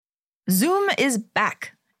Zoom is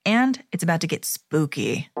back, and it's about to get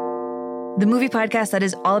spooky. The movie podcast that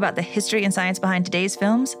is all about the history and science behind today's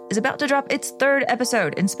films is about to drop its third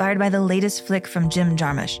episode, inspired by the latest flick from Jim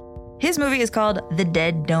Jarmusch. His movie is called The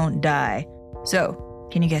Dead Don't Die. So,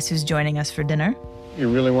 can you guess who's joining us for dinner?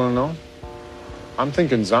 You really want to know? I'm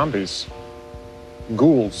thinking zombies.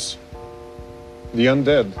 Ghouls. The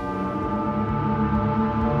undead.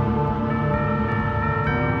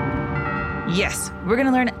 Yes, we're going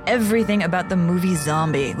to learn everything about the movie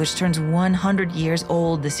Zombie, which turns 100 years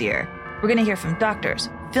old this year. We're going to hear from doctors,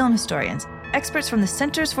 film historians, experts from the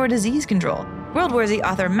Centers for Disease Control, World War Z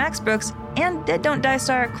author Max Brooks, and Dead Don't Die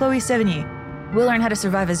star Chloe Sevigny. We'll learn how to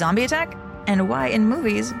survive a zombie attack and why in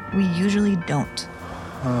movies we usually don't.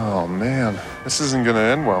 Oh, man. This isn't going to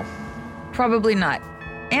end well. Probably not.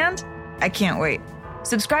 And I can't wait.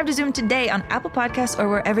 Subscribe to Zoom today on Apple Podcasts or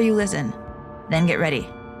wherever you listen. Then get ready,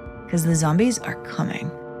 because the zombies are coming.